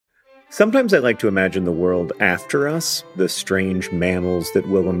Sometimes I like to imagine the world after us, the strange mammals that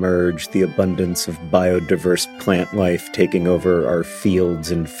will emerge, the abundance of biodiverse plant life taking over our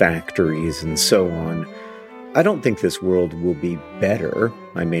fields and factories, and so on. I don't think this world will be better.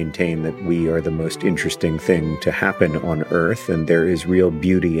 I maintain that we are the most interesting thing to happen on Earth, and there is real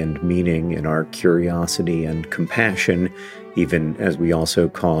beauty and meaning in our curiosity and compassion, even as we also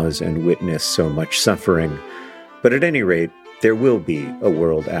cause and witness so much suffering. But at any rate, there will be a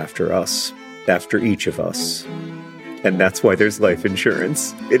world after us, after each of us. And that's why there's life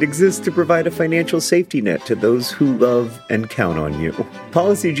insurance. It exists to provide a financial safety net to those who love and count on you.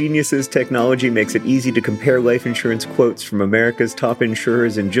 Policy Genius's technology makes it easy to compare life insurance quotes from America's top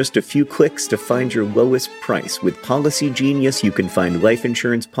insurers in just a few clicks to find your lowest price. With Policy Genius, you can find life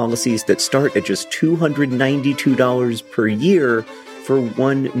insurance policies that start at just $292 per year for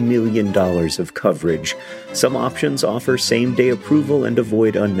 $1 million of coverage. Some options offer same-day approval and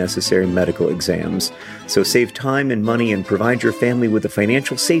avoid unnecessary medical exams. So save time and money and provide your family with a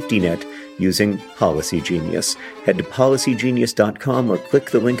financial safety net using Policy Genius. Head to policygenius.com or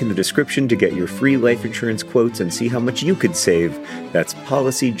click the link in the description to get your free life insurance quotes and see how much you could save. That's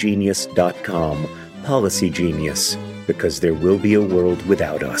policygenius.com. Policy Genius, because there will be a world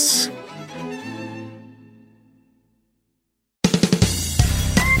without us.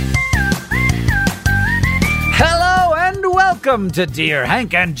 Welcome to Dear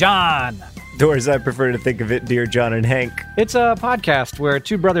Hank and John. Or as I prefer to think of it, Dear John and Hank. It's a podcast where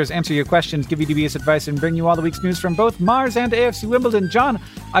two brothers answer your questions, give you dubious advice, and bring you all the week's news from both Mars and AFC Wimbledon. John,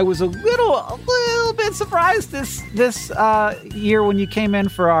 I was a little bit surprised this year when you came in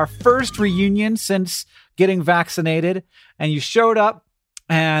for our first reunion since getting vaccinated, and you showed up,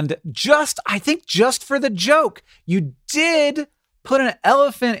 and I think just for the joke, you did put an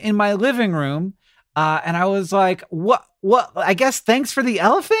elephant in my living room. And I was like, what, I guess thanks for the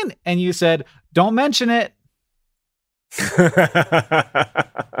elephant. And you said, don't mention it.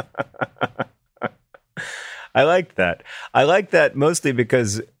 I liked that. I like that mostly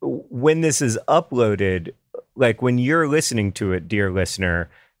because when this is uploaded, like when you're listening to it, dear listener,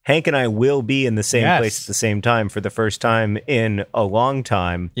 Hank and I will be in the same place at the same time for the first time in a long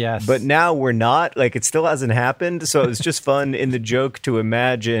time. Yes. But now we're not, like it still hasn't happened. So it's just fun in the joke to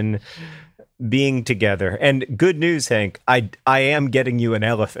imagine being together. And good news, Hank, I am getting you an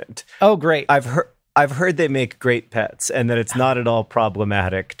elephant. Oh, great. I've heard they make great pets and that it's not at all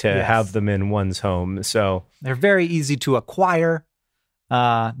problematic to have them in one's home. So they're very easy to acquire.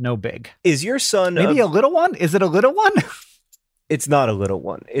 No big. Is your son maybe a little one? Is it a little one? It's not a little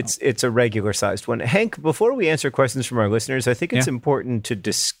one. It's a regular sized one. Hank, before we answer questions from our listeners, I think it's important to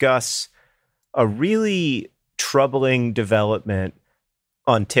discuss a really troubling development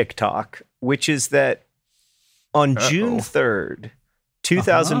on TikTok, which is that on June 3rd,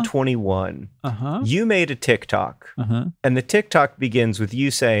 2021, you made a TikTok, and the TikTok begins with you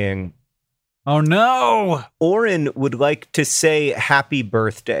saying, "Oh no, Oren would like to say happy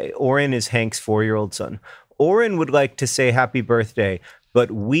birthday." Oren is Hank's 4-year-old son. Oren would like to say happy birthday, but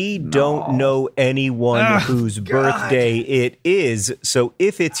we don't know anyone whose birthday it is. So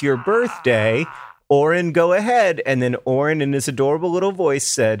if it's your birthday, Oren, go ahead. And then Oren, in his adorable little voice,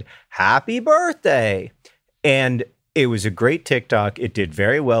 said, "Happy birthday." And it was a great TikTok. It did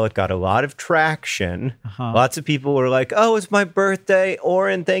very well. It got a lot of traction. Lots of people were like, "Oh, it's my birthday.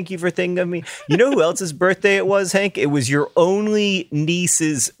 Oren, thank you for thinking of me." You know who else's birthday it was, Hank? It was your only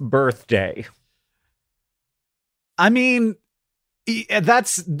niece's birthday. I mean,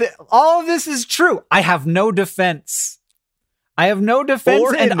 all of this is true. I have no defense.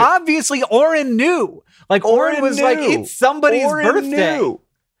 Oren, and obviously Oren knew. Like Oren was knew. Like, it's somebody's birthday. Knew.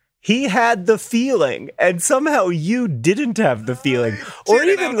 He had the feeling, and somehow you didn't have the feeling, or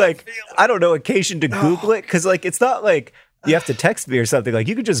even like I don't know, occasion to Google it, because like it's not like you have to text me or something. Like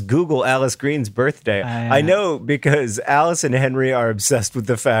you could just Google Alice Green's birthday. I know because Alice and Henry are obsessed with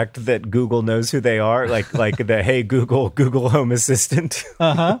the fact that Google knows who they are, like the "Hey Google Home Assistant."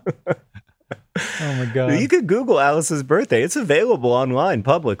 Oh my God. You could Google Alice's birthday. It's available online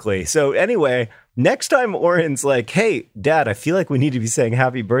publicly. So anyway, next time Oren's like, "Hey, Dad, I feel like we need to be saying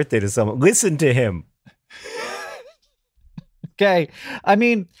happy birthday to someone," listen to him. Okay. I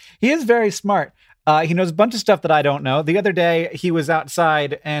mean, he is very smart. He knows a bunch of stuff that I don't know. The other day, he was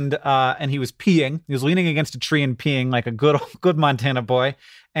outside and he was peeing. He was leaning against a tree and peeing like a good Montana boy.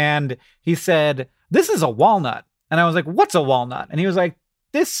 And he said, "This is a walnut." And I was like, "What's a walnut?" And he was like,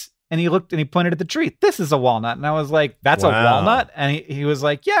 "This." And he looked and he pointed at the tree. "This is a walnut." And I was like, "That's a walnut?" And he was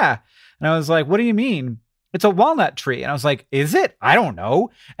like, "Yeah." And I was like, "What do you mean?" it's a walnut tree. And I was like, is it? I don't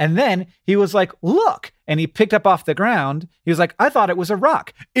know. And then he was like, look. And he picked up off the ground. He was like, I thought it was a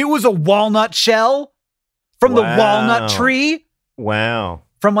rock. It was a walnut shell from the walnut tree. Wow.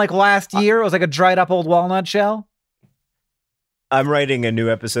 From like last year. It was like a dried up old walnut shell. I'm writing a new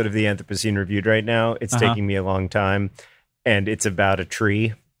episode of the Anthropocene Reviewed right now. It's taking me a long time. And it's about a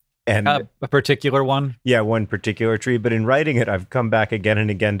tree. And a particular one? Yeah, one particular tree. But in writing it, I've come back again and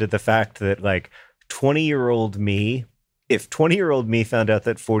again to the fact that like 20-year-old me, if 20-year-old me found out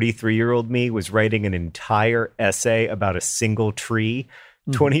that 43-year-old me was writing an entire essay about a single tree,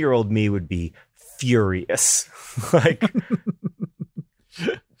 20-year-old me would be furious. Like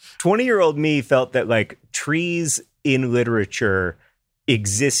 20-year-old me felt that like trees in literature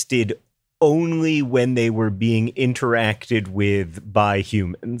existed only when they were being interacted with by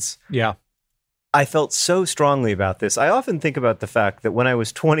humans. Yeah. I felt so strongly about this. I often think about the fact that when I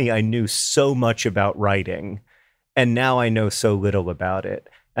was 20, I knew so much about writing, and now I know so little about it.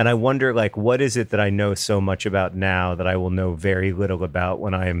 And I wonder, like, what is it that I know so much about now that I will know very little about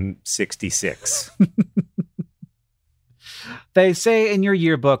when I am 66? They say in your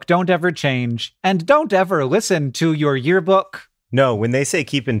yearbook, don't ever change, and don't ever listen to your yearbook. No, when they say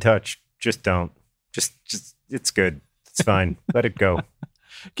keep in touch, just don't. Just it's good. It's fine. Let it go.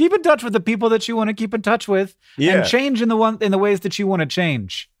 Keep in touch with the people that you want to keep in touch with, and change in the ways that you want to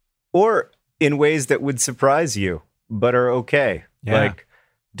change, or in ways that would surprise you but are okay. Yeah. Like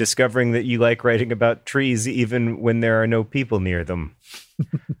discovering that you like writing about trees even when there are no people near them.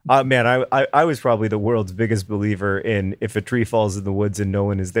 Man, I was probably the world's biggest believer in if a tree falls in the woods and no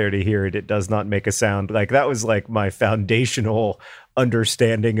one is there to hear it, it does not make a sound. Like that was like my foundational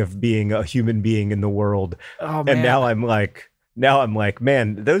understanding of being a human being in the world. Oh, man. And now I'm like,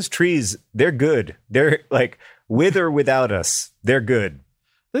 man, those trees, they're good. They're like, with or without us, they're good.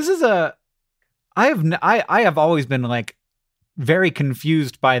 This is I have always been like very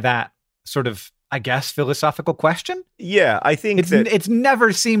confused by that sort of, I guess, philosophical question. Yeah, I think it's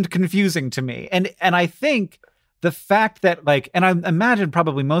never seemed confusing to me. And I think the fact that like, and I imagine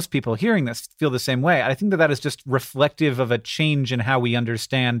probably most people hearing this feel the same way. I think that is just reflective of a change in how we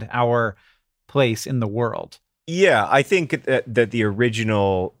understand our place in the world. Yeah, I think that the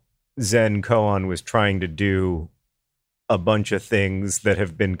original Zen koan was trying to do a bunch of things that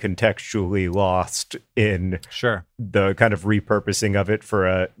have been contextually lost in the kind of repurposing of it for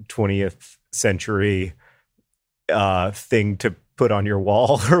a 20th century thing to put on your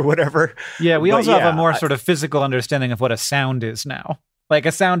wall or whatever. Yeah, we also have a more sort of physical understanding of what a sound is now. Like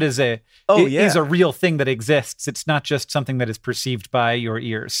a sound is a real thing that exists. It's not just something that is perceived by your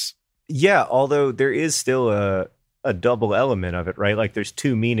ears. Yeah, although there is still a double element of it, right? Like there's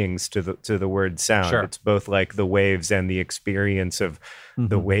two meanings to the word sound. Sure. It's both like the waves and the experience of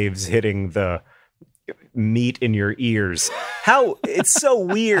the waves hitting the meat in your ears. How it's so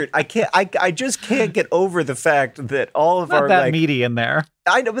weird. I just can't get over the fact that all of not our that like meaty in there.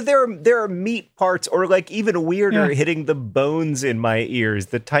 I know, but there are meat parts, or like even weirder, hitting the bones in my ears,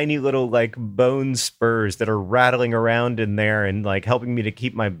 the tiny little like bone spurs that are rattling around in there and like helping me to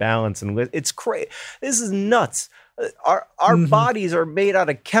keep my balance. And it's crazy. This is nuts. Our bodies are made out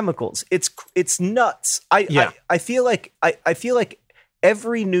of chemicals. It's nuts. I feel like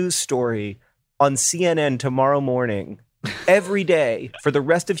every news story on CNN tomorrow morning, every day for the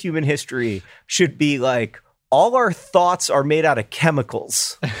rest of human history should be like, all our thoughts are made out of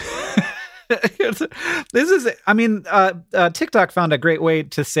chemicals. TikTok found a great way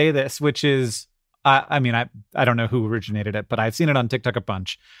to say this, which is, I don't know who originated it, but I've seen it on TikTok a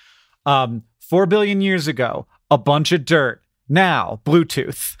bunch. 4 billion years ago, a bunch of dirt. Now,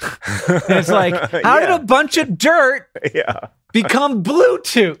 Bluetooth. And it's like, how did a bunch of dirt become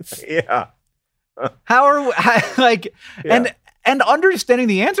Bluetooth? Yeah. And understanding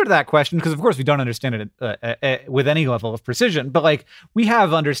the answer to that question, because of course we don't understand it with any level of precision, but like we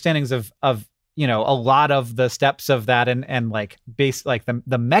have understandings of a lot of the steps of that and like base like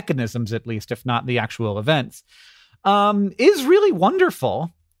the mechanisms, at least, if not the actual events, is really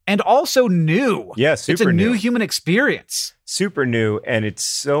wonderful and also new. Yeah, super it's a new human experience. Super new, and it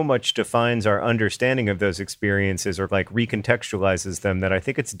so much defines our understanding of those experiences or like recontextualizes them that I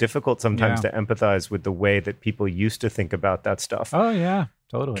think it's difficult sometimes to empathize with the way that people used to think about that stuff. Oh, yeah,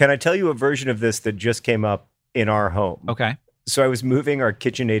 totally. Can I tell you a version of this that just came up in our home? Okay. So I was moving our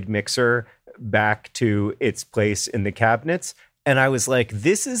KitchenAid mixer back to its place in the cabinets, and I was like,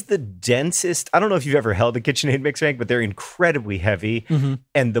 this is the densest. I don't know if you've ever held a KitchenAid mixer, but they're incredibly heavy. Mm-hmm.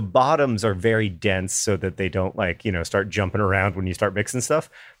 And the bottoms are very dense so that they don't start jumping around when you start mixing stuff.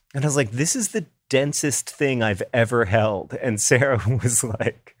 And I was like, this is the densest thing I've ever held. And Sarah was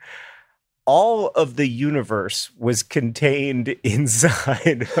like, all of the universe was contained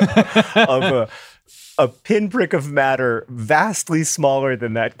inside of a pinprick of matter vastly smaller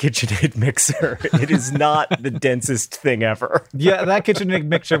than that KitchenAid mixer. It is not the densest thing ever. Yeah, that KitchenAid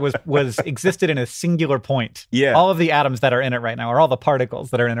mixer was existed in a singular point. Yeah. All of the atoms that are in it right now, or all the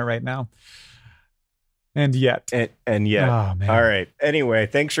particles that are in it right now. And yet. And yet. Oh, man. All right. Anyway,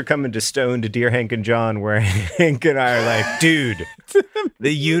 thanks for coming to Stone to Dear Hank and John, where Hank and I are like, dude,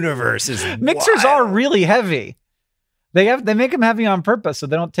 the universe is Mixers wild. are really heavy. They make them heavy on purpose so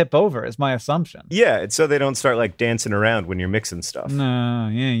they don't tip over, is my assumption. Yeah, it's so they don't start like dancing around when you're mixing stuff. No,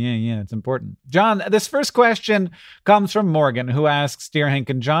 yeah. It's important. John, this first question comes from Morgan, who asks, Dear Hank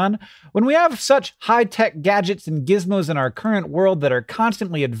and John, when we have such high-tech gadgets and gizmos in our current world that are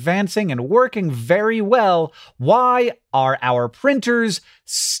constantly advancing and working very well, why are our printers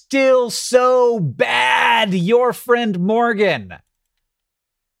still so bad? Your friend Morgan.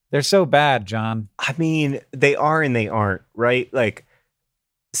 They're so bad, John. I mean, they are and they aren't, right? Like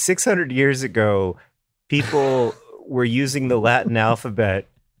 600 years ago, people were using the Latin alphabet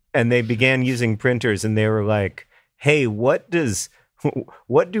and they began using printers and they were like, hey, what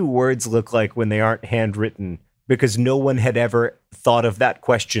do words look like when they aren't handwritten? Because no one had ever thought of that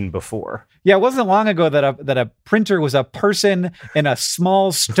question before. Yeah, it wasn't long ago that a printer was a person in a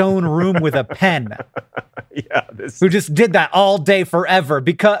small stone room with a pen. Yeah, who just did that all day forever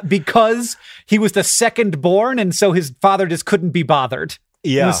because he was the second born, and so his father just couldn't be bothered.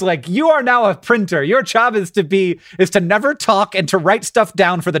 Yeah. It was like, you are now a printer. Your job is to never talk and to write stuff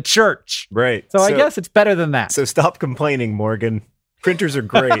down for the church. Right. So I guess it's better than that. So stop complaining, Morgan. Printers are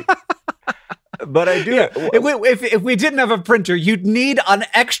great. But I do. Yeah. If we didn't have a printer, you'd need an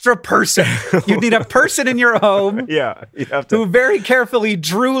extra person. You'd need a person in your home. Yeah, you'd have to, who very carefully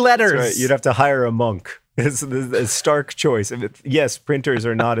drew letters. That's right. You'd have to hire a monk. It's a stark choice. Yes, printers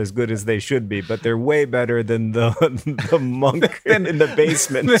are not as good as they should be, but they're way better than the monk in the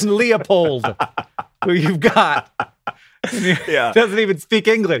basement. Than Leopold, who you've got. Yeah, doesn't even speak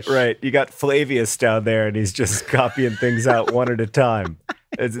English. Right. You got Flavius down there, and he's just copying things out one at a time.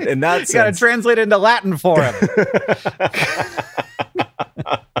 In that sense, you got to translate it into Latin for him.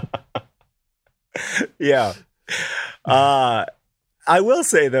 Yeah. I will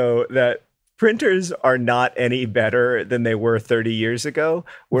say though that printers are not any better than they were 30 years ago.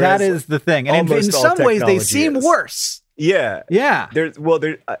 That is the thing, and in some ways they seem worse. Yeah. Yeah.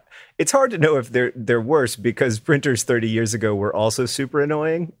 It's hard to know if they're worse because printers 30 years ago were also super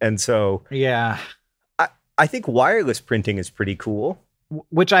annoying, and so yeah, I think wireless printing is pretty cool,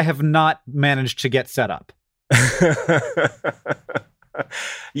 which I have not managed to get set up.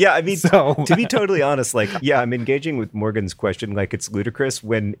 Yeah, I mean, to be totally honest, I'm engaging with Morgan's question like it's ludicrous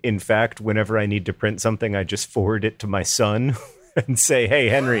when, in fact, whenever I need to print something, I just forward it to my son and say, hey,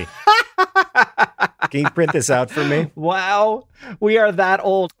 Henry, can you print this out for me? Wow, we are that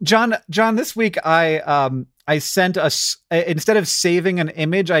old. John, this week I sent instead of saving an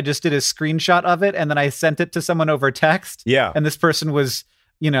image, I just did a screenshot of it and then I sent it to someone over text. Yeah. And this person was,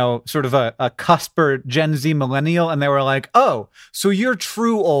 sort of a cusper Gen Z millennial. And they were like, oh, so you're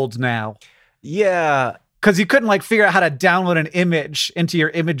true old now. Yeah. Because you couldn't figure out how to download an image into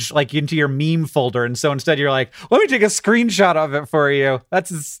your meme folder. And so instead you're like, let me take a screenshot of it for you.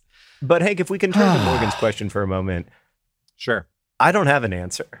 But Hank, if we can turn to Morgan's question for a moment. Sure. I don't have an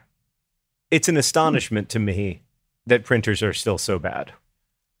answer. It's an astonishment to me that printers are still so bad.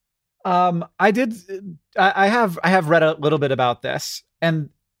 I have read a little bit about this, and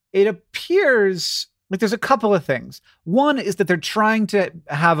it appears like there's a couple of things. One is that they're trying to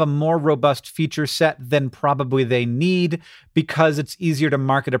have a more robust feature set than probably they need because it's easier to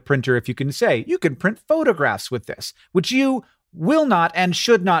market a printer if you can say, you can print photographs with this, which you will not and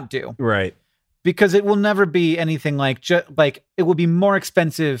should not do. Right. Because it will never be anything it will be more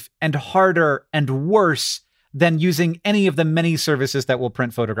expensive and harder and worse than using any of the many services that will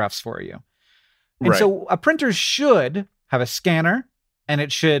print photographs for you. And so a printer should have a scanner, and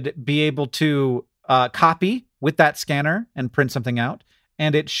it should be able to copy with that scanner and print something out.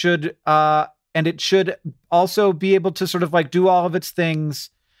 And it should also be able to sort of do all of its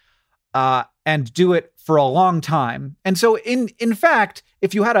things and do it for a long time. And so in fact,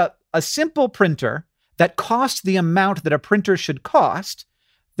 if you had a simple printer that cost the amount that a printer should cost,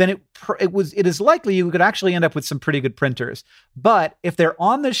 then it is likely you could actually end up with some pretty good printers. But if they're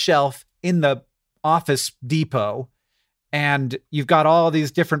on the shelf in the Office Depot and you've got all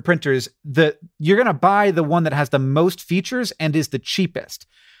these different printers, you're going to buy the one that has the most features and is the cheapest.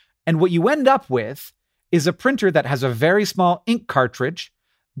 And what you end up with is a printer that has a very small ink cartridge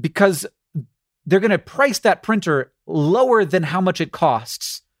because they're going to price that printer lower than how much it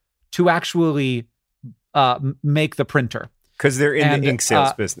costs to actually make the printer. Because they're in the ink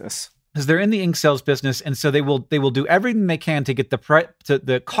sales business. Because they're in the ink sales business, and so they will do everything they can to get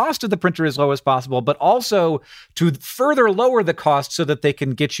the cost of the printer as low as possible, but also to further lower the cost so that they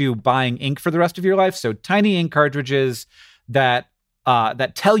can get you buying ink for the rest of your life. So tiny ink cartridges that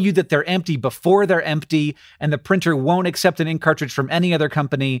tell you that they're empty before they're empty, and the printer won't accept an ink cartridge from any other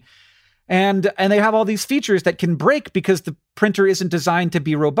company. And they have all these features that can break because the printer isn't designed to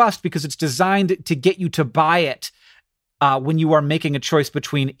be robust, because it's designed to get you to buy it when you are making a choice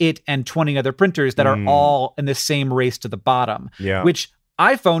between it and 20 other printers that are all in the same race to the bottom. Yeah. Which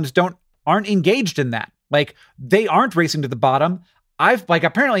iPhones aren't engaged in that. Like, they aren't racing to the bottom.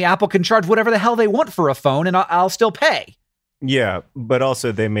 Apparently Apple can charge whatever the hell they want for a phone, and I'll still pay. Yeah, but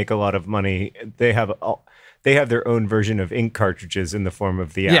also they make a lot of money. They have their own version of ink cartridges in the form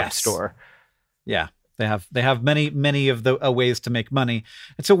of the App Store. Yeah, they have many of the ways to make money.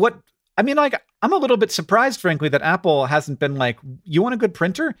 And so I'm a little bit surprised, frankly, that Apple hasn't been like, you want a good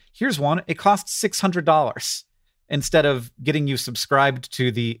printer? Here's one. It costs $600, instead of getting you subscribed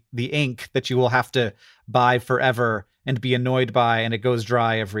to the ink that you will have to buy forever and be annoyed by, and it goes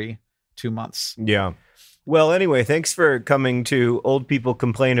dry every 2 months. Yeah. Well, anyway, thanks for coming to Old People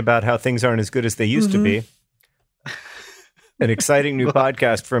Complain About How Things Aren't as Good as They Used to Be. An exciting new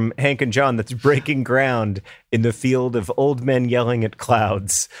podcast from Hank and John that's breaking ground in the field of old men yelling at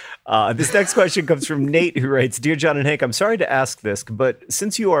clouds. This next question comes from Nate, who writes, Dear John and Hank, I'm sorry to ask this, but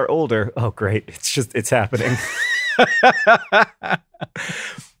since you are older... Oh, great. It's happening.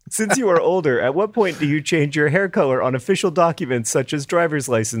 Since you are older, at what point do you change your hair color on official documents such as driver's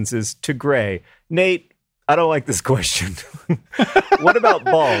licenses to gray? Nate, I don't like this question. What about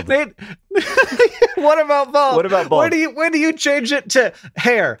bald? Nate, what about bald? What about bald? When do you change it to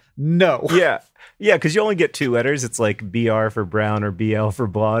hair? No. Yeah, because you only get 2 letters. It's like BR for brown or BL for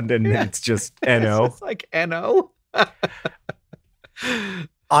blonde, and it's just NO. It's like NO.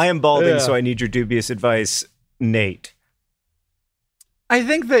 I am balding, so I need your dubious advice, Nate. I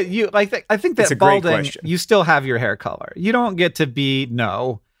think that balding, you still have your hair color. You don't get to be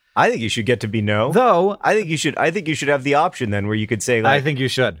no. I think you should get to be no. Though I think you should have the option then where you could say, like, I think you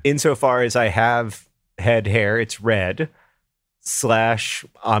should. Insofar as I have head hair, it's red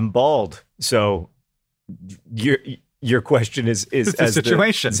 / I'm bald. So your question is it's as a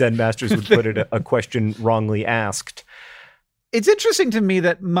situation. The Zen masters would put it, a question wrongly asked. It's interesting to me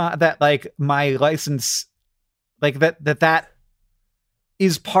that my license, like that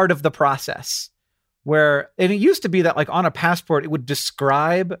is part of the process. And it used to be that, like, on a passport, it would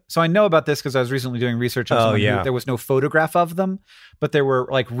describe. So I know about this because I was recently doing research on someone who, there was no photograph of them, but there were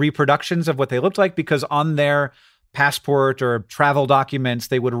like reproductions of what they looked like, because on their passport or travel documents,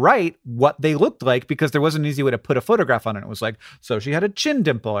 they would write what they looked like, because there wasn't an easy way to put a photograph on it. It was like, so she had a chin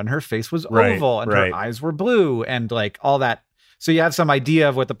dimple and her face was oval and her eyes were blue and like all that. So you have some idea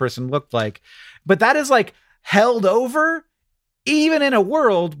of what the person looked like, but that is like held over even in a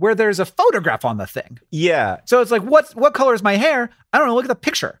world where there's a photograph on the thing. Yeah. So it's like, what color is my hair? I don't know. Look at the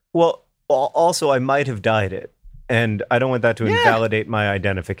picture. Well, also, I might have dyed it, and I don't want that to invalidate my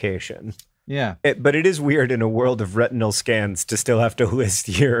identification. Yeah. But it is weird in a world of retinal scans to still have to list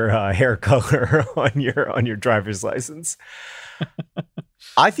your hair color on your driver's license.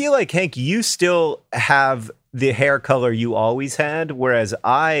 I feel like, Hank, you still have the hair color you always had, whereas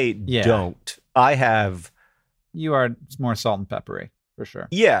I don't. I have... You are more salt and peppery, for sure.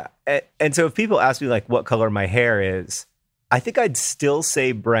 Yeah. And so if people ask me, like, what color my hair is, I think I'd still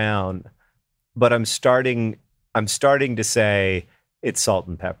say brown, but I'm starting to say it's salt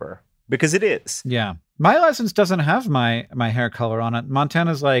and pepper, because it is. Yeah. My license doesn't have my hair color on it.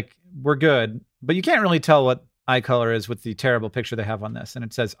 Montana's like, we're good, but you can't really tell what eye color is with the terrible picture they have on this. And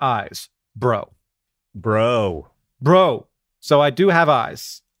it says eyes. Bro. So I do have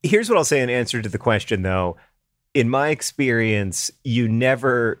eyes. Here's what I'll say in answer to the question, though. In my experience, you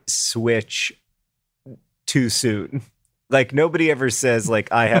never switch too soon. Like, nobody ever says,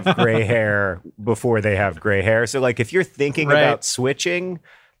 like, I have gray hair before they have gray hair. So, like, if you're thinking about switching,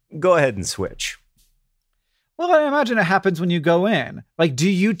 go ahead and switch. Well, I imagine it happens when you go in. Like, do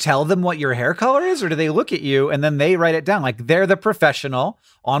you tell them what your hair color is, or do they look at you and then they write it down? Like, they're the professional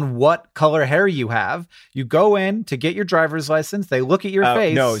on what color hair you have. You go in to get your driver's license. They look at your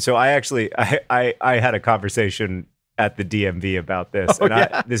face. No, so I actually, I had a conversation at the DMV about this.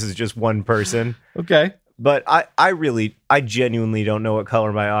 This is just one person. Okay. But I genuinely don't know what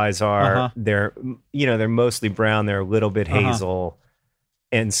color my eyes are. Uh-huh. They're mostly brown. They're a little bit hazel.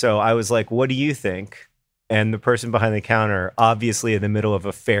 And so I was like, what do you think? And the person behind the counter, obviously in the middle of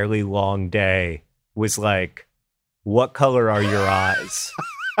a fairly long day, was like, what color are your eyes?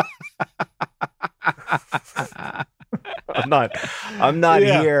 I'm not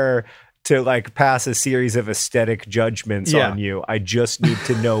here to like pass a series of aesthetic judgments on you. I just need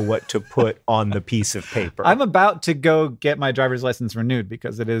to know what to put on the piece of paper. I'm about to go get my driver's license renewed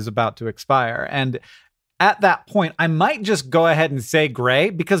because it is about to expire. And at that point, I might just go ahead and say gray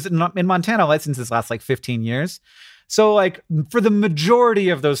because in Montana, licenses last like 15 years. So like for the majority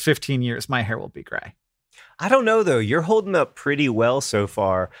of those 15 years, my hair will be gray. I don't know, though. You're holding up pretty well so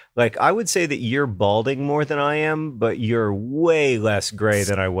far. Like, I would say that you're balding more than I am, but you're way less gray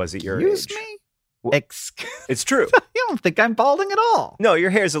than I was at your age. Excuse me? It's true. You don't think I'm balding at all. No, your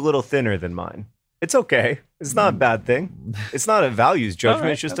hair's a little thinner than mine. It's okay. It's not a bad thing. It's not a values judgment.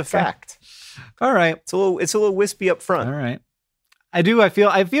 Right, it's just a fact. All right. It's a little wispy up front. All right. I feel like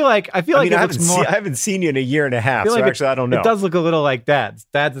it looks more. I haven't seen you in a year and a half, so actually I don't know. It does look a little like Dad's.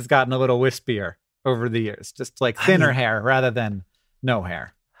 Dad's has gotten a little wispier over the years, just like thinner hair rather than no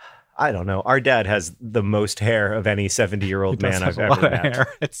hair. I don't know. Our dad has the most hair of any 70-year-old man I've ever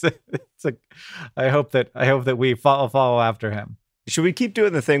met. I hope that we follow after him. Should we keep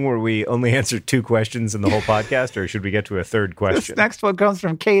doing the thing where we only answer 2 questions in the whole podcast, or should we get to a third question? This next one comes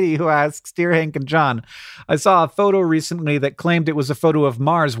from Katie, who asks, Dear Hank and John, I saw a photo recently that claimed it was a photo of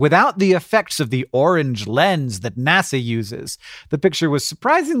Mars without the effects of the orange lens that NASA uses. The picture was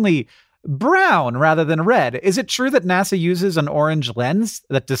surprisingly brown rather than red. Is it true that NASA uses an orange lens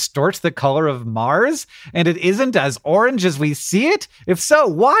that distorts the color of Mars and it isn't as orange as we see it? If so,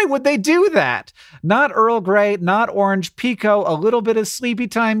 why would they do that? Not Earl Grey, not orange Pico, a little bit of sleepy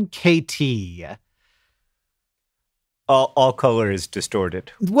time, KT. All color is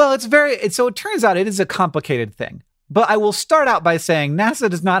distorted. Well, so it turns out it is a complicated thing. But I will start out by saying NASA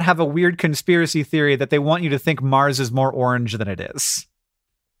does not have a weird conspiracy theory that they want you to think Mars is more orange than it is.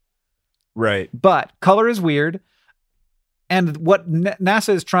 Right. But color is weird. And what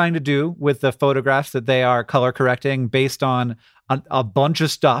NASA is trying to do with the photographs that they are color correcting based on a bunch of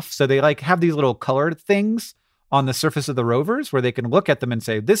stuff. So they like have these little colored things on the surface of the rovers where they can look at them and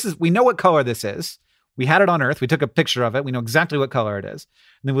say, we know what color this is. We had it on Earth. We took a picture of it. We know exactly what color it is.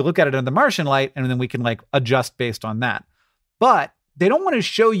 And then we look at it in the Martian light and then we can like adjust based on that. But they don't want to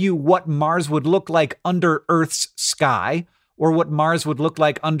show you what Mars would look like under Earth's sky, or what Mars would look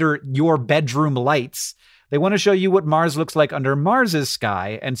like under your bedroom lights. They want to show you what Mars looks like under Mars's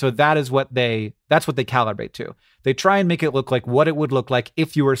sky. And so that's what they calibrate to. They try and make it look like what it would look like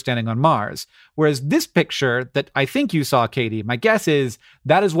if you were standing on Mars. Whereas this picture that I think you saw, Katie, my guess is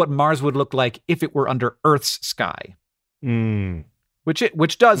that is what Mars would look like if it were under Earth's sky.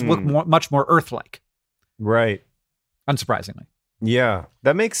 Which does look much more Earth-like. Right. Unsurprisingly. Yeah,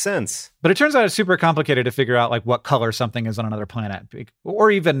 that makes sense. But it turns out it's super complicated to figure out like what color something is on another planet or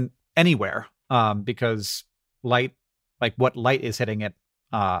even anywhere, because light, like what light is hitting it,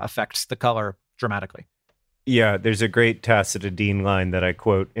 affects the color dramatically. Yeah, there's a great Tacita Dean line that I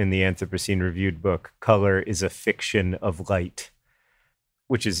quote in the Anthropocene Reviewed book, "Color is a fiction of light,"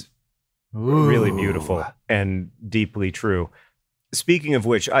 which is really beautiful and deeply true. Speaking of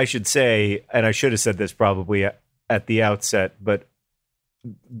which, I should say, and I should have said this probably at the outset, but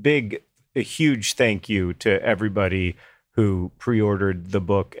a huge thank you to everybody who pre-ordered the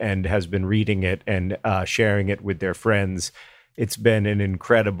book and has been reading it and sharing it with their friends. It's been an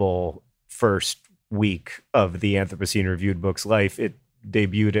incredible first week of the Anthropocene Reviewed book's life. It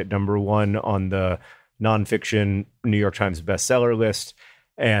debuted at #1 on the nonfiction New York Times bestseller list,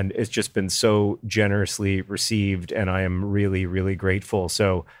 and it's just been so generously received, and I am really, really grateful.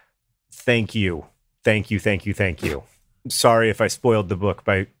 So thank you. Thank you, thank you, thank you. Sorry if I spoiled the book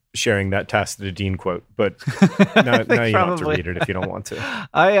by sharing that Tacita Dean quote, but now you don't have to read it if you don't want to.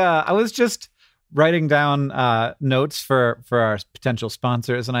 I was just writing down notes for our potential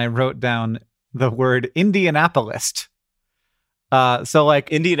sponsors, and I wrote down the word Indianapolis. So like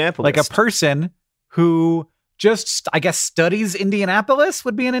Indianapolis, like a person who just, I guess, studies Indianapolis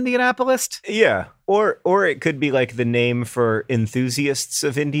would be an Indianapolist. Yeah. Or it could be like the name for enthusiasts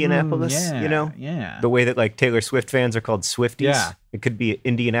of Indianapolis, you know? Yeah. The way that like Taylor Swift fans are called Swifties. Yeah. It could be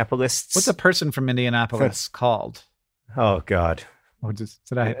Indianapolists. What's a person from Indianapolis called? Oh, God. Or did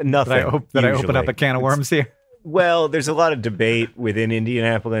I Nothing. Did I open up a can of worms here? Well, there's a lot of debate within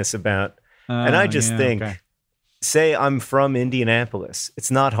Indianapolis about, and I just think, say I'm from Indianapolis. It's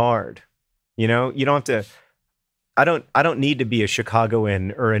not hard. You know, you don't have to. I don't need to be a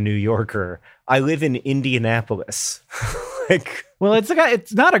Chicagoan or a New Yorker. I live in Indianapolis. Well,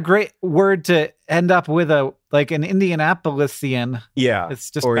 it's not a great word to end up with an Indianapolisian. Yeah,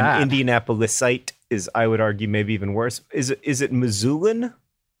 it's just or bad. An Indianapolisite is, I would argue, maybe even worse. Is it Missoulian?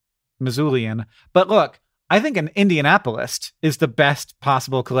 Missoulian. But look, I think an Indianapolis is the best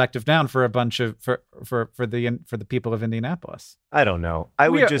possible collective noun for a bunch of for the people of Indianapolis. I don't know.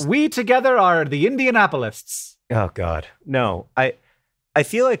 We together are the Indianapolists. Oh God, no. I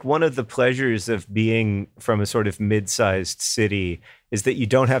feel like one of the pleasures of being from a sort of mid-sized city is that you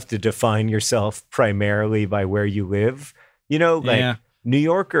don't have to define yourself primarily by where you live. You know, like New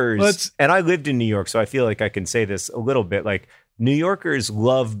Yorkers, and I lived in New York, so I feel like I can say this a little bit. Like New Yorkers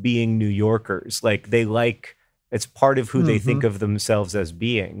love being New Yorkers. Like it's part of who they think of themselves as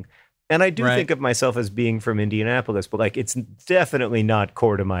being. And I do think of myself as being from Indianapolis, but like it's definitely not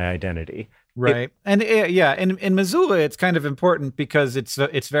core to my identity. Right. In Missoula, it's kind of important because it's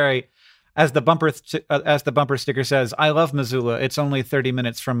very, as the bumper sticker says, I love Missoula. It's only 30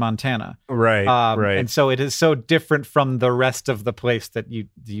 minutes from Montana. Right. Right. And so it is so different from the rest of the place that you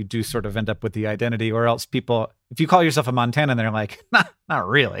do sort of end up with the identity, or else people, if you call yourself a Montanan, they're like, not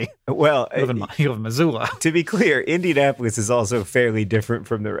really. Well, you live in Missoula. To be clear, Indianapolis is also fairly different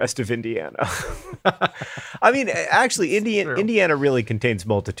from the rest of Indiana. I mean, actually, Indiana really contains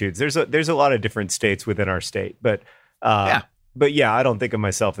multitudes. There's a lot of different states within our state, but yeah, I don't think of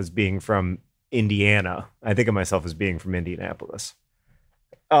myself as being from Indiana. I think of myself as being from Indianapolis.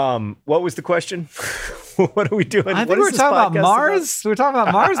 What was the question? What are we doing? I think we're talking about Mars. We're talking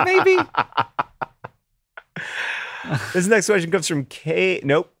about Mars, maybe. This next question comes from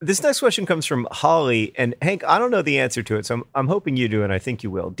Nope. This next question comes from Holly. And Hank, I don't know the answer to it, so I'm hoping you do, and I think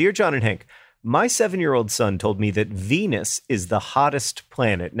you will. Dear John and Hank, my 7-year-old son told me that Venus is the hottest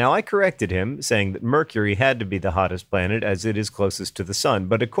planet. Now, I corrected him, saying that Mercury had to be the hottest planet as it is closest to the sun.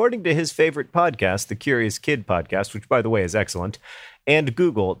 But according to his favorite podcast, the Curious Kid podcast, which, by the way, is excellent, and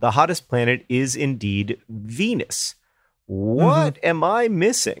Google, the hottest planet is indeed Venus. What am I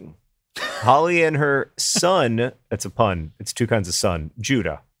missing? Holly and her son, that's a pun, it's two kinds of son,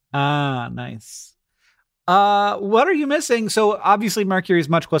 Judah. Ah, nice. What are you missing? So obviously Mercury is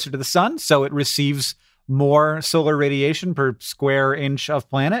much closer to the sun, so it receives more solar radiation per square inch of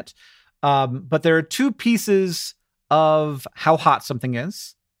planet. But there are two pieces of how hot something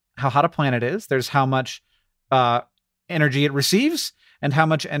is, how hot a planet is. There's how much energy it receives and how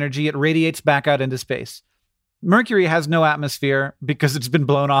much energy it radiates back out into space. Mercury has no atmosphere because it's been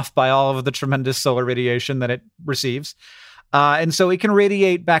blown off by all of the tremendous solar radiation that it receives. And so it can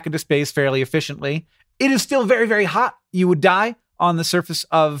radiate back into space fairly efficiently. It is still very, very hot. You would die on the surface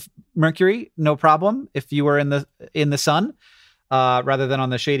of Mercury, no problem. If you were in the sun, rather than on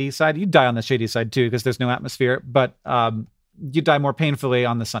the shady side, you'd die on the shady side too, because there's no atmosphere, but you die more painfully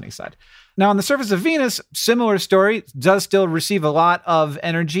on the sunny side. Now, on the surface of Venus, similar story, it does still receive a lot of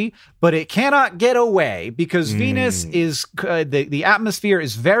energy, but it cannot get away because Venus is, the atmosphere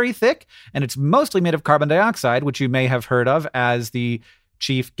is very thick, and it's mostly made of carbon dioxide, which you may have heard of as the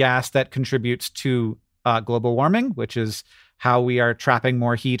chief gas that contributes to global warming, which is how we are trapping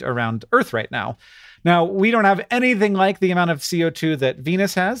more heat around Earth right now. Now, we don't have anything like the amount of CO2 that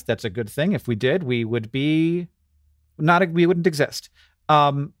Venus has. That's a good thing. If we did, we wouldn't exist.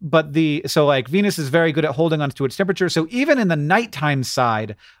 Venus is very good at holding onto its temperature. So even in the nighttime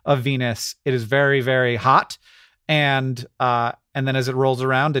side of Venus, it is very, very hot. And then as it rolls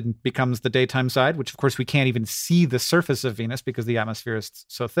around, it becomes the daytime side, which of course we can't even see the surface of Venus because the atmosphere is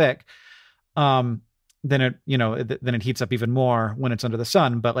so thick. Then it heats up even more when it's under the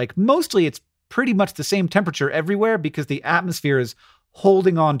sun. But like mostly it's pretty much the same temperature everywhere because the atmosphere is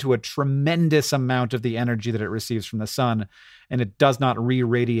holding on to a tremendous amount of the energy that it receives from the sun, and it does not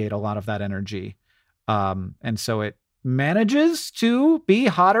re-radiate a lot of that energy. And so it manages to be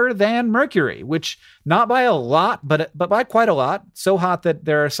hotter than Mercury, which not by a lot, but by quite a lot. So hot that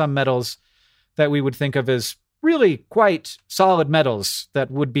there are some metals that we would think of as really quite solid metals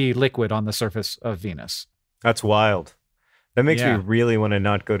that would be liquid on the surface of Venus. That's wild. That makes me really want to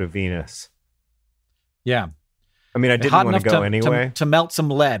not go to Venus. Yeah. I mean, I didn't want to go anyway. To melt some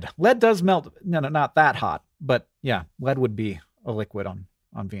lead. Lead does melt. No, not that hot. But yeah, lead would be a liquid on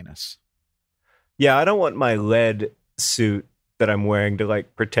Venus. Yeah, I don't want my lead suit that I'm wearing to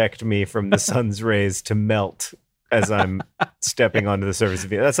like protect me from the sun's rays to melt as I'm stepping onto the surface of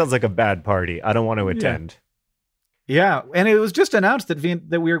Venus. That sounds like a bad party. I don't want to attend. Yeah, and it was just announced that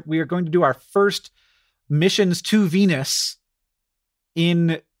we are going to do our first missions to Venus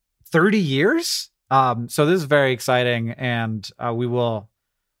in 30 years. So this is very exciting, and we will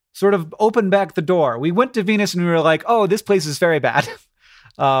sort of open back the door. We went to Venus and we were like, "Oh, this place is very bad,"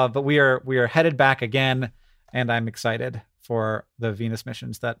 but we are headed back again, and I'm excited for the Venus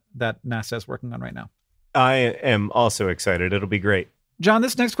missions that NASA is working on right now. I am also excited. It'll be great. John,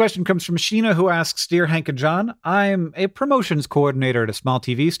 this next question comes from Sheena, who asks, Dear Hank and John, I'm a promotions coordinator at a small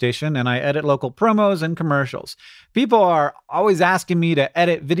TV station, and I edit local promos and commercials. People are always asking me to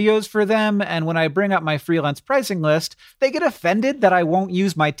edit videos for them, and when I bring up my freelance pricing list, they get offended that I won't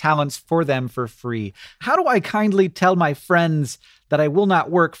use my talents for them for free. How do I kindly tell my friends that I will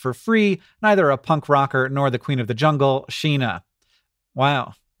not work for free, neither a punk rocker nor the queen of the jungle, Sheena?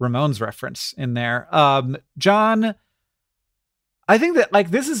 Wow, Ramones reference in there. John, I think that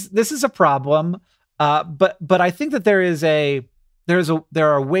like this is a problem, but I think that there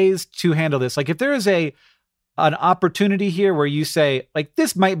are ways to handle this. Like if there is an opportunity here where you say like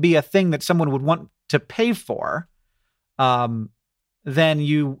this might be a thing that someone would want to pay for, then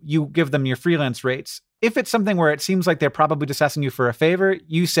you give them your freelance rates. If it's something where it seems like they're probably just asking you for a favor,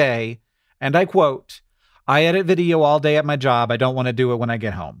 you say, and I quote, "I edit video all day at my job. I don't want to do it when I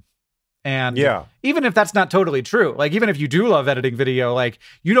get home." And even if that's not totally true, like even if you do love editing video, like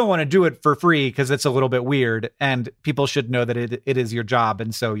you don't want to do it for free because it's a little bit weird, and people should know that it is your job,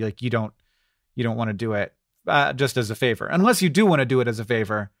 and so like you don't want to do it just as a favor, unless you do want to do it as a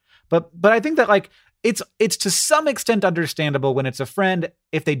favor. But I think that like it's to some extent understandable when it's a friend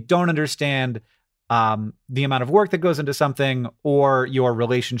if they don't understand the amount of work that goes into something or your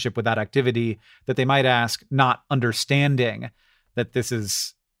relationship with that activity, that they might ask, not understanding that this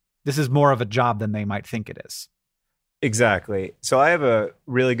is more of a job than they might think it is. Exactly. So I have a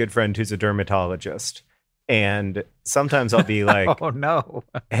really good friend who's a dermatologist, and sometimes I'll be like, "Oh no,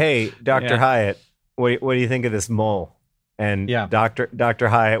 hey, Dr. Hyatt, what do you think of this mole?" And Dr.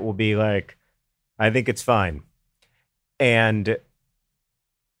 Hyatt will be like, "I think it's fine." And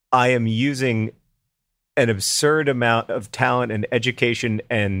I am using an absurd amount of talent and education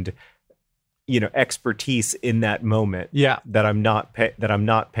and expertise in that moment that I'm not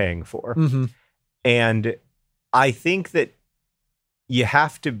paying for. Mm-hmm. And I think that you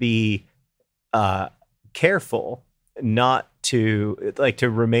have to be careful not to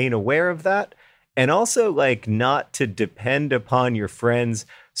remain aware of that, and also like not to depend upon your friends.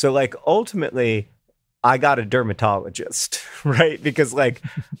 So like ultimately I got a dermatologist, right? Because like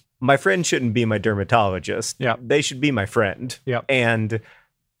my friend shouldn't be my dermatologist. Yeah. They should be my friend. Yeah. And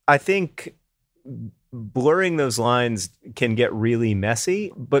I think blurring those lines can get really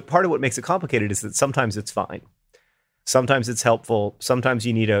messy, but part of what makes it complicated is that sometimes it's fine. Sometimes it's helpful. Sometimes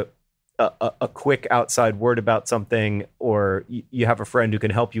you need a quick outside word about something, or you have a friend who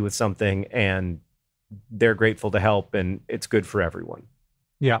can help you with something and they're grateful to help, and it's good for everyone.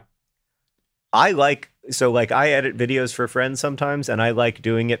 Yeah. I edit videos for friends sometimes, and I like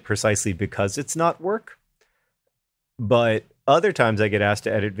doing it precisely because it's not work. But other times I get asked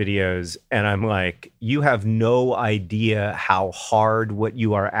to edit videos and I'm like, you have no idea how hard what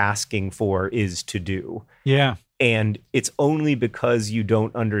you are asking for is to do. Yeah. And it's only because you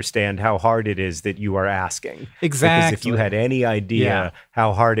don't understand how hard it is that you are asking. Exactly. Because if you had any idea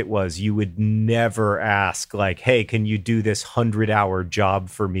how hard it was, you would never ask like, hey, can you do this 100-hour job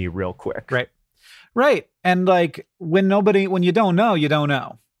for me real quick? Right. And like when you don't know, you don't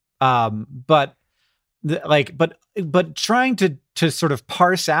know. But trying to sort of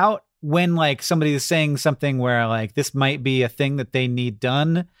parse out when like somebody is saying something where like this might be a thing that they need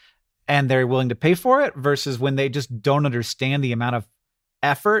done and they're willing to pay for it, versus when they just don't understand the amount of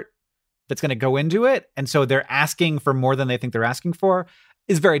effort that's going to go into it, and so they're asking for more than they think they're asking for,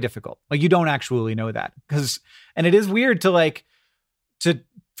 is very difficult. Like you don't actually know that, and it is weird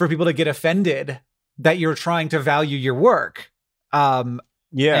for people to get offended that you're trying to value your work. But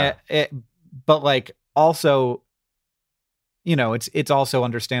like also, it's also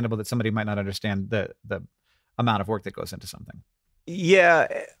understandable that somebody might not understand the amount of work that goes into something. Yeah.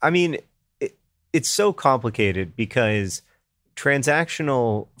 I mean, it's so complicated because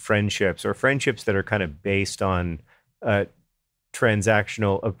transactional friendships, or friendships that are kind of based on a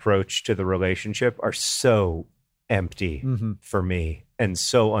transactional approach to the relationship, are so empty for me, and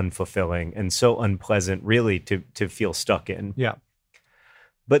so unfulfilling and so unpleasant really to feel stuck in. Yeah.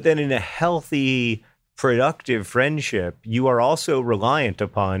 But then in a healthy, productive friendship, you are also reliant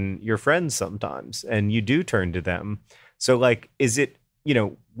upon your friends sometimes, and you do turn to them. So like, is it,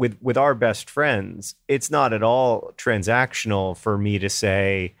 with our best friends, it's not at all transactional for me to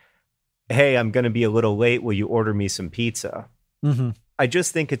say, hey, I'm going to be a little late. Will you order me some pizza? Mm-hmm. I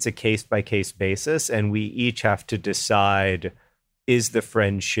just think it's a case by case basis, and we each have to decide, is the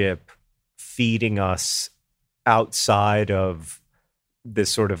friendship feeding us outside of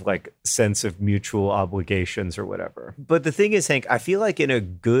this sort of like sense of mutual obligations or whatever. But the thing is, Hank, I feel like in a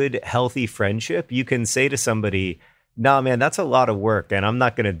good, healthy friendship, you can say to somebody, nah, man, that's a lot of work, and I'm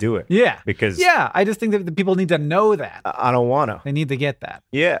not going to do it. Yeah. Because I just think that the people need to know that. I don't want to. They need to get that.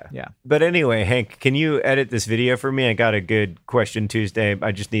 Yeah. Yeah. But anyway, Hank, can you edit this video for me? I got a good Question Tuesday.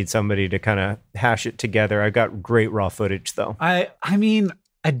 I just need somebody to kind of hash it together. I got great raw footage, though. I mean,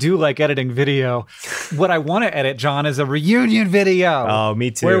 I do like editing video. What I want to edit, John, is a reunion video. Oh, me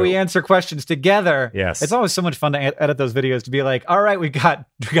too. Where we answer questions together. Yes. It's always so much fun to edit those videos, to be like, all right, we got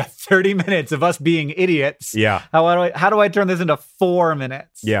 30 minutes of us being idiots. Yeah. How do I turn this into 4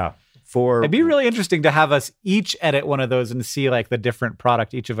 minutes? Yeah. It'd be really interesting to have us each edit one of those and see like the different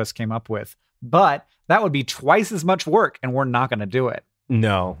product each of us came up with. But that would be twice as much work, and we're not going to do it.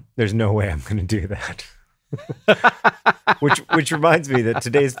 No, there's no way I'm going to do that. which reminds me that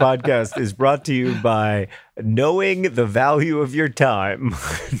today's podcast is brought to you by knowing the value of your time.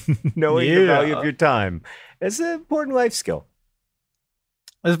 Knowing the value of your time is an important life skill.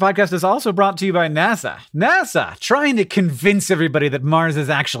 This podcast is also brought to you by NASA. NASA, trying to convince everybody that Mars is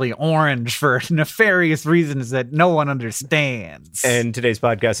actually orange for nefarious reasons that no one understands. And today's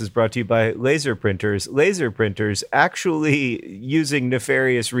podcast is brought to you by laser printers. Laser printers actually using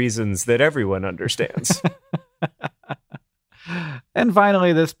nefarious reasons that everyone understands. And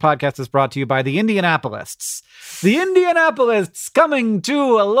finally, this podcast is brought to you by the Indianapolists. The Indianapolists coming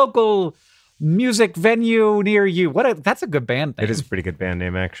to a local music venue near you. That's a good band name. It is a pretty good band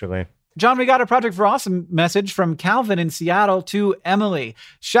name, actually. John, we got a Project for Awesome message from Calvin in Seattle to Emily.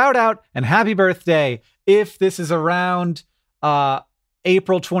 Shout out and happy birthday if this is around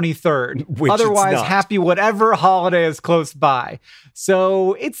April 23rd. Which Otherwise, it's not. happy whatever holiday is close by.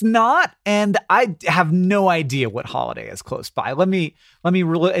 So it's not, and I have no idea what holiday is close by.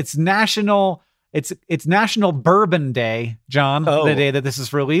 It's National Bourbon Day, John, the day that this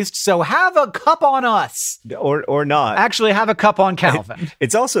is released. So have a cup on us. Or not. Actually, have a cup on Calvin.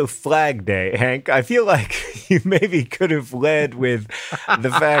 It's also Flag Day, Hank. I feel like you maybe could have led with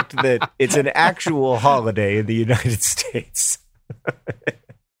the fact that it's an actual holiday in the United States.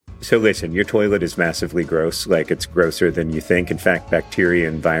 So listen, your toilet is massively gross, like it's grosser than you think. In fact, bacteria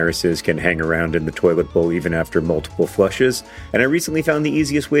and viruses can hang around in the toilet bowl even after multiple flushes. And I recently found the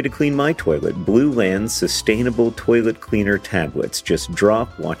easiest way to clean my toilet, Blue Land's sustainable toilet cleaner tablets. Just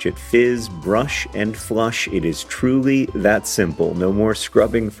drop, watch it fizz, brush, and flush. It is truly that simple. No more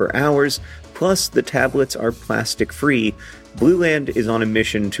scrubbing for hours. Plus, the tablets are plastic-free. Blue Land is on a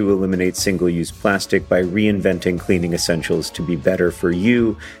mission to eliminate single-use plastic by reinventing cleaning essentials to be better for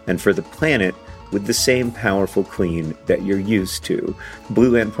you and for the planet with the same powerful clean that you're used to.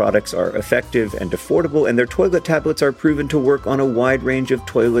 Blue Land products are effective and affordable, and their toilet tablets are proven to work on a wide range of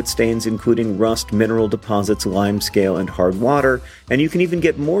toilet stains, including rust, mineral deposits, limescale, and hard water. And you can even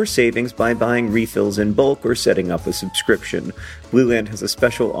get more savings by buying refills in bulk or setting up a subscription. Blue Land has a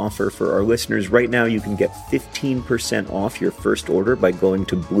special offer for our listeners. Right now, you can get 15% off your first order by going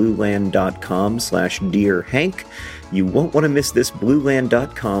to blueland.com/DearHank. You won't want to miss this,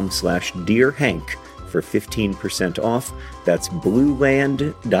 blueland.com/DearHank for 15% off. That's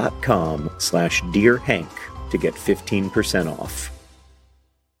blueland.com/DearHank to get 15% off.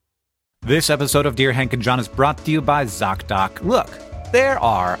 This episode of Dear Hank and John is brought to you by ZocDoc. Look, there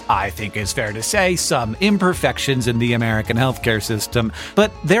are, I think it's fair to say, some imperfections in the American healthcare system,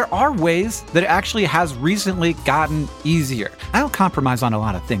 but there are ways that it actually has recently gotten easier. I don't compromise on a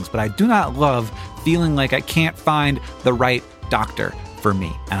lot of things, but I do not love feeling like I can't find the right doctor for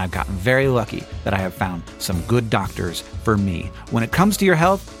me. And I've gotten very lucky that I have found some good doctors for me. When it comes to your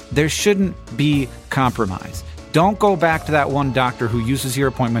health, there shouldn't be compromise. Don't go back to that one doctor who uses your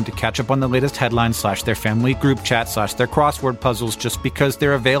appointment to catch up on the latest headlines / their family group chat / their crossword puzzles just because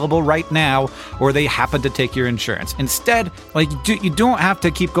they're available right now or they happen to take your insurance. Instead, you don't have to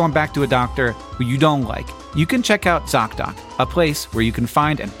keep going back to a doctor who you don't like. You can check out ZocDoc, a place where you can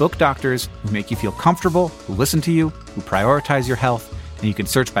find and book doctors who make you feel comfortable, who listen to you, who prioritize your health. And you can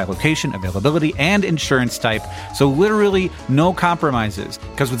search by location, availability, and insurance type. So literally no compromises.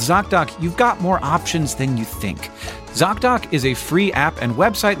 Because with ZocDoc, you've got more options than you think. ZocDoc is a free app and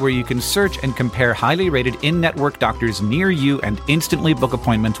website where you can search and compare highly rated in-network doctors near you and instantly book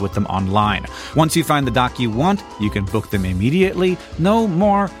appointments with them online. Once you find the doc you want, you can book them immediately. No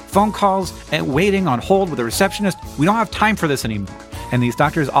more phone calls and waiting on hold with a receptionist. We don't have time for this anymore. And these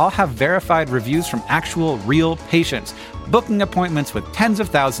doctors all have verified reviews from actual, real patients, booking appointments with tens of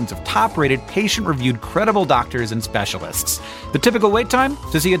thousands of top-rated, patient-reviewed, credible doctors and specialists. The typical wait time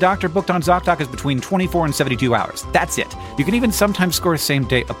to see a doctor booked on ZocDoc is between 24 and 72 hours. That's it. You can even sometimes score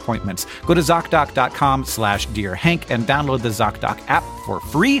same-day appointments. Go to ZocDoc.com/DearHank and download the ZocDoc app for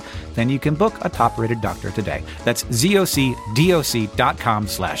free. Then you can book a top-rated doctor today. That's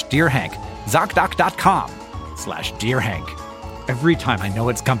ZocDoc.com/DearHank. ZocDoc.com/DearHank. ZocDoc.com/DearHank. Every time I know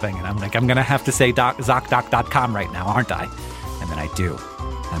it's coming, and I'm like, I'm going to have to say ZocDoc.com right now, aren't I? And then I do.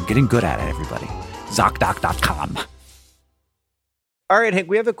 I'm getting good at it, everybody. ZocDoc.com. All right, Hank,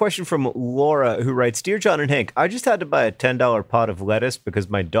 we have a question from Laura who writes, Dear John and Hank, I just had to buy a $10 pot of lettuce because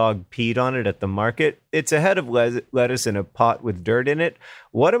my dog peed on it at the market. It's a head of lettuce in a pot with dirt in it.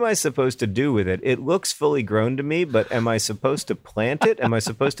 What am I supposed to do with it? It looks fully grown to me, but am I supposed to plant it? Am I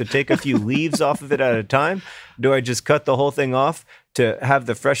supposed to take a few leaves off of it at a time? Do I just cut the whole thing off to have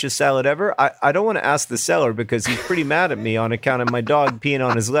the freshest salad ever? I don't want to ask the seller because he's pretty mad at me on account of my dog peeing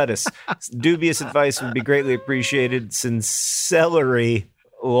on his lettuce. Dubious advice would be greatly appreciated. Sincerely,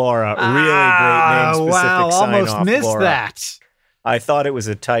 Laura. Really great name specific wow, sign almost off, missed Laura. that. I thought it was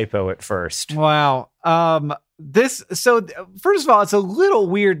a typo at first. Wow. So first of all, it's a little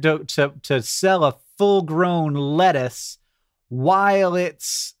weird to sell a full-grown lettuce while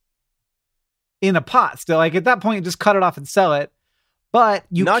it's in a pot still. Like at that point, you just cut it off and sell it. But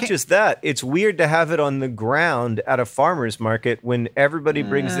you Not can't. just that, it's weird to have it on the ground at a farmer's market when everybody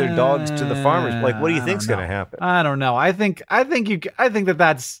brings their dogs to the farmer's. Like, what do you think's going to happen? I don't know. I think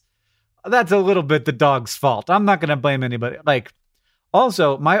that's a little bit the dog's fault. I'm not going to blame anybody. Like,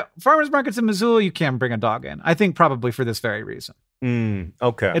 also, my farmer's markets in Missoula, you can't bring a dog in. I think probably for this very reason.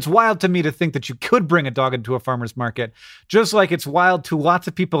 Okay. It's wild to me to think that you could bring a dog into a farmer's market, just like it's wild to lots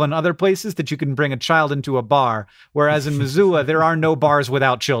of people in other places that you can bring a child into a bar, whereas in Missoula, there are no bars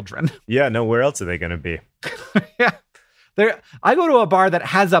without children. Yeah, no, where else are they going to be? Yeah. I go to a bar that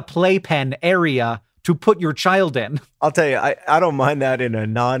has a playpen area to put your child in. I'll tell you, I don't mind that in a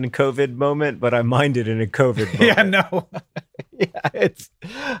non-COVID moment, but I mind it in a COVID moment. Yeah, no.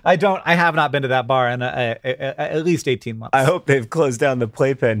 I have not been to that bar in at least 18 months. I hope they've closed down the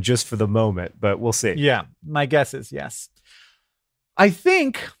playpen just for the moment, but we'll see. Yeah, my guess is yes. I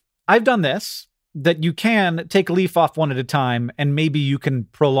think I've done this, that you can take a leaf off one at a time, and maybe you can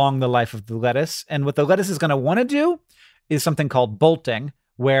prolong the life of the lettuce. And what the lettuce is going to want to do is something called bolting,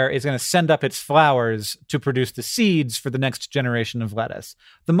 where it's going to send up its flowers to produce the seeds for the next generation of lettuce.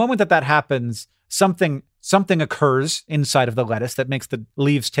 The moment that happens, something occurs inside of the lettuce that makes the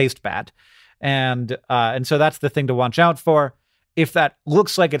leaves taste bad. And so that's the thing to watch out for. If that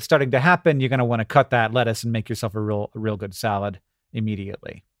looks like it's starting to happen, you're going to want to cut that lettuce and make yourself a real good salad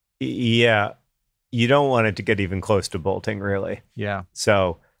immediately. Yeah. You don't want it to get even close to bolting, really. Yeah.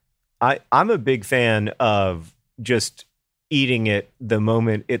 So I'm a big fan of just eating it the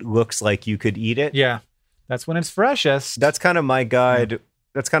moment it looks like you could eat it. Yeah. That's when it's freshest. That's kind of my guide. Yeah.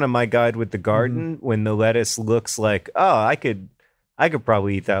 That's kind of my guide with the garden. When the lettuce looks like, oh, I could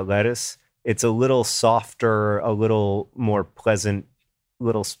probably eat that lettuce. It's a little softer, a little more pleasant, a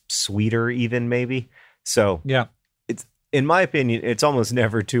little sweeter even maybe. So yeah. In my opinion, it's almost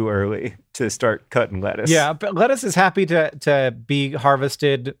never too early to start cutting lettuce. Yeah, but lettuce is happy to be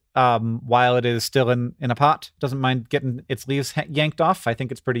harvested while it is still in a pot. Doesn't mind getting its leaves yanked off. I think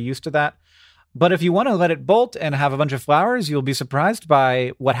it's pretty used to that. But if you want to let it bolt and have a bunch of flowers, you'll be surprised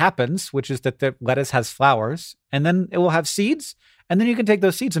by what happens, which is that the lettuce has flowers, and then it will have seeds, and then you can take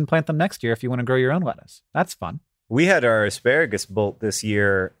those seeds and plant them next year if you want to grow your own lettuce. That's fun. We had our asparagus bolt this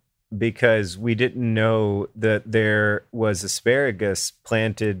year because we didn't know that there was asparagus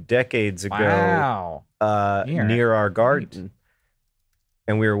planted decades ago near our garden. Neat.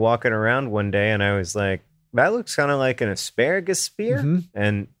 And we were walking around one day and I was like, that looks kind of like an asparagus spear. Mm-hmm.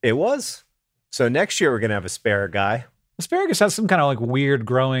 And it was. So next year we're going to have asparagus. Asparagus has some kind of like weird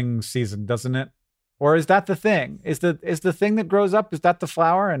growing season, doesn't it? Or is that the thing? Is the thing that grows up, is that the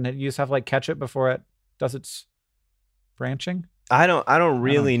flower and you just have to like catch it before it does its branching? I don't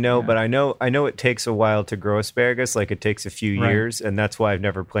really know, yeah. But I know it takes a while to grow asparagus, like it takes a few years, and that's why I've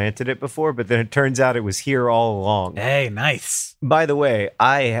never planted it before, but then it turns out it was here all along. Hey, nice. By the way,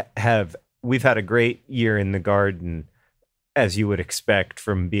 we've had a great year in the garden, as you would expect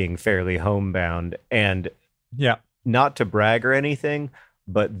from being fairly homebound, and yeah, not to brag or anything,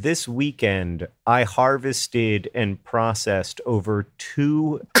 but this weekend I harvested and processed over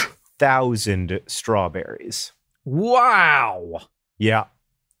 2,000 strawberries. Wow. Yeah.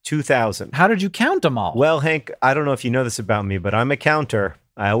 2,000. How did you count them all? Well, Hank, I don't know if you know this about me, but I'm a counter.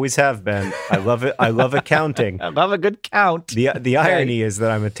 I always have been. I love it. I love accounting. I love a good count. The irony is that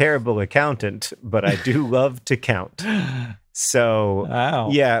I'm a terrible accountant, but I do love to count. So,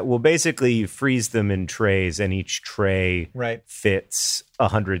 yeah, well, basically you freeze them in trays and each tray fits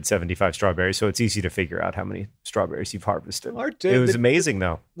 175 strawberries. So it's easy to figure out how many strawberries you've harvested. It was amazing,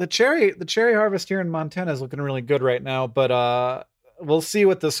 though. The cherry harvest here in Montana is looking really good right now, but we'll see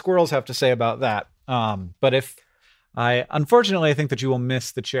what the squirrels have to say about that. But unfortunately, I think that you will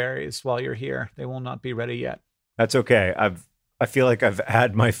miss the cherries while you're here. They will not be ready yet. That's okay. I feel like I've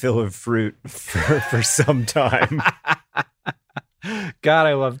had my fill of fruit for some time. God,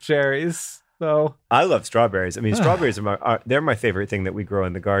 I love cherries. So I love strawberries. I mean, strawberries they're my favorite thing that we grow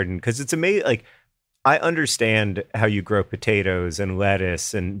in the garden because it's amazing. Like, I understand how you grow potatoes and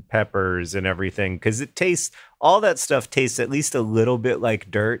lettuce and peppers and everything because all that stuff tastes at least a little bit like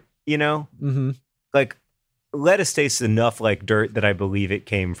dirt, you know? Mm-hmm. Like, lettuce tastes enough like dirt that I believe it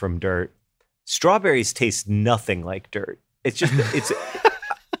came from dirt. Strawberries taste nothing like dirt. It's just,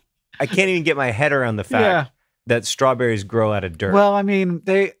 I can't even get my head around the fact that strawberries grow out of dirt. Well, I mean,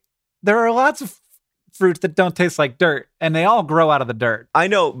 there are lots of fruits that don't taste like dirt, and they all grow out of the dirt. I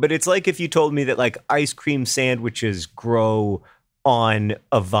know, but it's like if you told me that like ice cream sandwiches grow on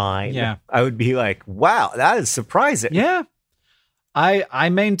a vine. Yeah. I would be like, wow, that is surprising. Yeah. I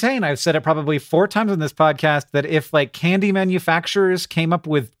maintain, I've said it probably 4 times on this podcast, that if like candy manufacturers came up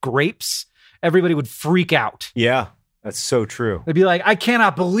with grapes, everybody would freak out. Yeah. That's so true. They'd be like, I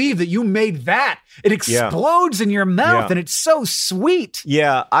cannot believe that you made that. It explodes in your mouth and it's so sweet.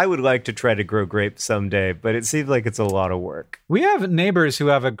 Yeah, I would like to try to grow grapes someday, but it seems like it's a lot of work. We have neighbors who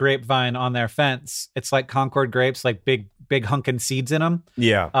have a grapevine on their fence. It's like Concord grapes, like big hunkin' seeds in them.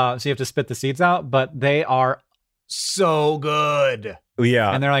 Yeah. So you have to spit the seeds out, but they are so good.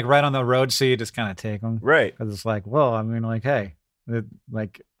 Yeah. And they're like right on the road, so you just kind of take them. Right. Because it's like, well, I mean, like, hey,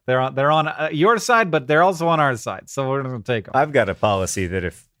 they're on your side, but they're also on our side, so we're going to take them. I've got a policy that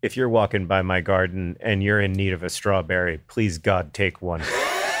if you're walking by my garden and you're in need of a strawberry, please God, take one.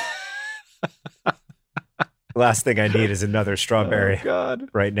 Last thing I need is another strawberry. Oh, God.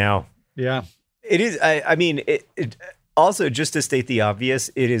 Right now. Yeah. It is. I mean, it also, just to state the obvious,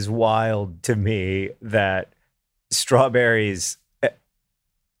 it is wild to me that strawberries,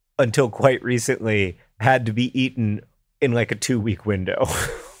 until quite recently, had to be eaten in like a 2-week window.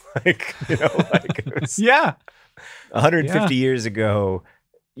 Like, you know, like it was 150 years ago,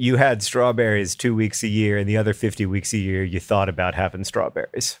 you had strawberries 2 weeks a year, and the other 50 weeks a year, you thought about having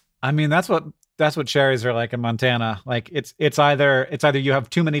strawberries. I mean, that's what cherries are like in Montana. Like it's either you have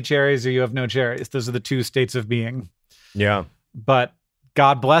too many cherries or you have no cherries. Those are the 2 states of being. Yeah. But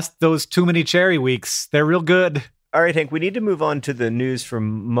God bless those too many cherry weeks. They're real good. All right, Hank, we need to move on to the news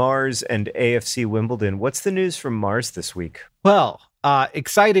from Mars and AFC Wimbledon. What's the news from Mars this week? Well,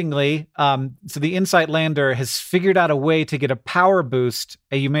 excitingly, so the InSight lander has figured out a way to get a power boost.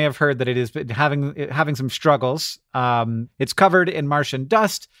 You may have heard that it is having some struggles. It's covered in Martian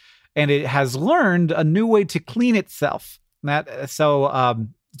dust, and it has learned a new way to clean itself. So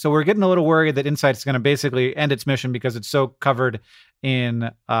we're getting a little worried that InSight's going to basically end its mission because it's so covered in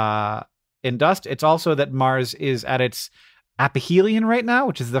dust. It's also that Mars is at its aphelion right now,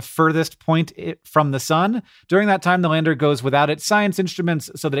 which is the furthest point from the sun. During that time, the lander goes without its science instruments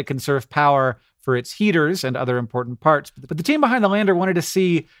so that it can serve power for its heaters and other important parts. But the team behind the lander wanted to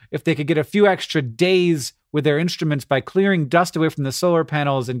see if they could get a few extra days with their instruments by clearing dust away from the solar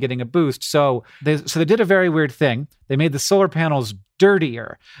panels and getting a boost. So they did a very weird thing. They made the solar panels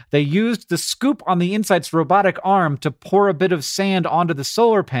dirtier. They used the scoop on the InSight's robotic arm to pour a bit of sand onto the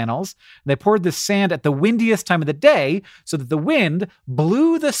solar panels. They poured the sand at the windiest time of the day so that the wind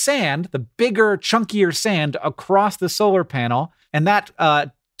blew the sand, the bigger, chunkier sand, across the solar panel. And that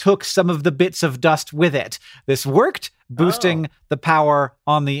took some of the bits of dust with it. This worked, boosting the power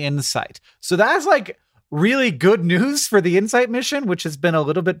on the InSight. So that's like really good news for the InSight mission, which has been a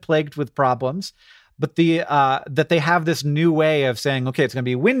little bit plagued with problems. But that they have this new way of saying, okay, it's going to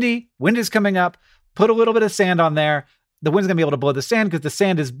be windy. Wind is coming up. Put a little bit of sand on there. The wind's going to be able to blow the sand because the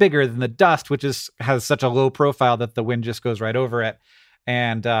sand is bigger than the dust, which has such a low profile that the wind just goes right over it.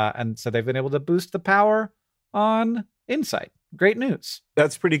 And so they've been able to boost the power on InSight. Great news.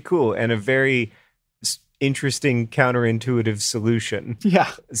 That's pretty cool and a very interesting counterintuitive solution.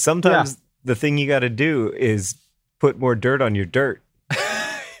 Yeah. Sometimes the thing you got to do is put more dirt on your dirt.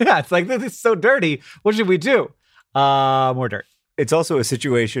 Yeah, it's like, this is so dirty. What should we do? More dirt. It's also a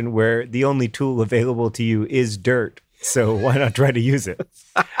situation where the only tool available to you is dirt. So why not try to use it?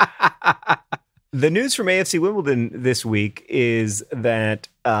 The news from AFC Wimbledon this week is that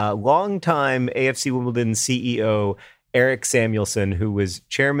longtime AFC Wimbledon CEO Eric Samuelson, who was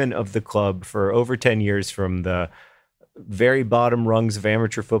chairman of the club for over 10 years from the very bottom rungs of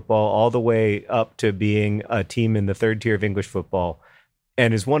amateur football all the way up to being a team in the 3rd tier of English football,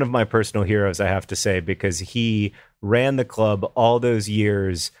 and is one of my personal heroes, I have to say, because he ran the club all those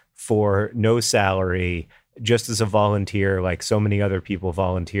years for no salary, just as a volunteer, like so many other people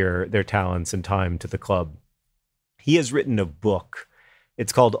volunteer their talents and time to the club. He has written a book.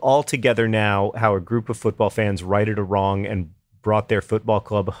 It's called All Together Now, How a Group of Football Fans Righted a Wrong and Brought Their Football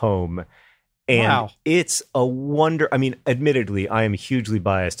Club Home. And it's a wonder. I mean, admittedly, I am hugely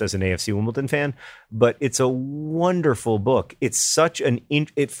biased as an AFC Wimbledon fan, but it's a wonderful book. It's such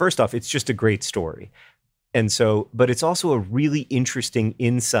first off, it's just a great story. And so, but it's also a really interesting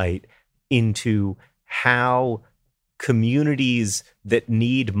insight into how communities that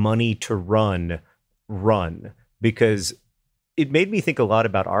need money to run, because it made me think a lot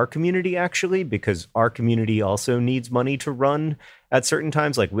about our community, actually, because our community also needs money to run at certain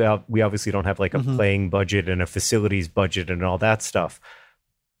times. Like we obviously don't have like a playing budget and a facilities budget and all that stuff.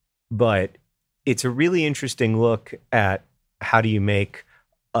 But it's a really interesting look at how do you make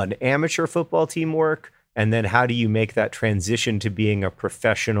an amateur football team work, and then how do you make that transition to being a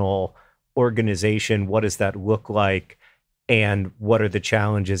professional organization? What does that look like? And what are the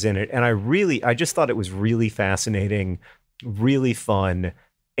challenges in it? And I just thought it was really fascinating, really fun,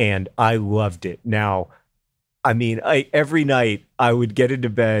 and I loved it. Now, I mean, every night I would get into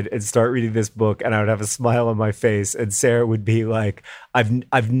bed and start reading this book, and I would have a smile on my face, and Sarah would be like,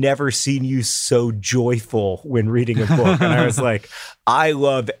 I've never seen you so joyful when reading a book. And I was like, I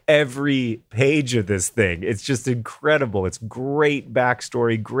love every page of this thing. It's just incredible. It's great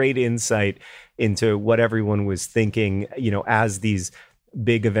backstory, great insight into what everyone was thinking, as these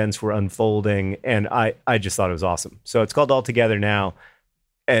big events were unfolding. And I just thought it was awesome. So it's called All Together Now.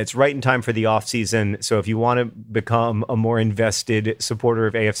 It's right in time for the off season. So if you want to become a more invested supporter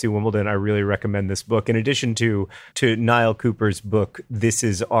of AFC Wimbledon, I really recommend this book. In addition to Niall Cooper's book, This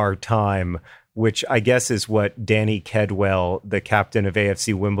Is Our Time, which I guess is what Danny Kedwell, the captain of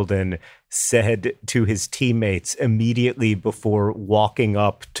AFC Wimbledon, said to his teammates immediately before walking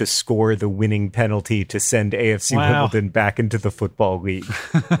up to score the winning penalty to send AFC Wimbledon back into the Football League.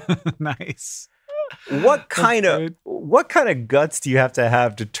 Nice. What kind of guts do you have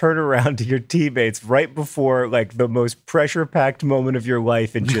to turn around to your teammates right before like the most pressure-packed moment of your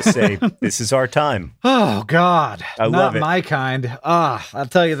life and just say, "This is our time"? Oh God, I love it. Not my kind. I'll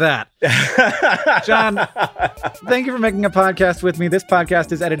tell you that. John, thank you for making a podcast with me. This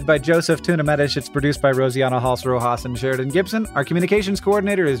podcast is edited by Joseph Tuna Medish. It's produced by Rosianna Halse Rojas and Sheridan Gibson. Our communications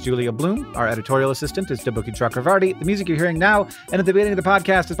coordinator is Julia Bloom. Our editorial assistant is Debuki Chakravarti. The music you're hearing now and at the beginning of the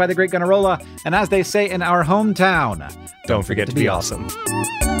podcast is by the great Gunnarola. And as they say in our hometown, don't forget to be awesome.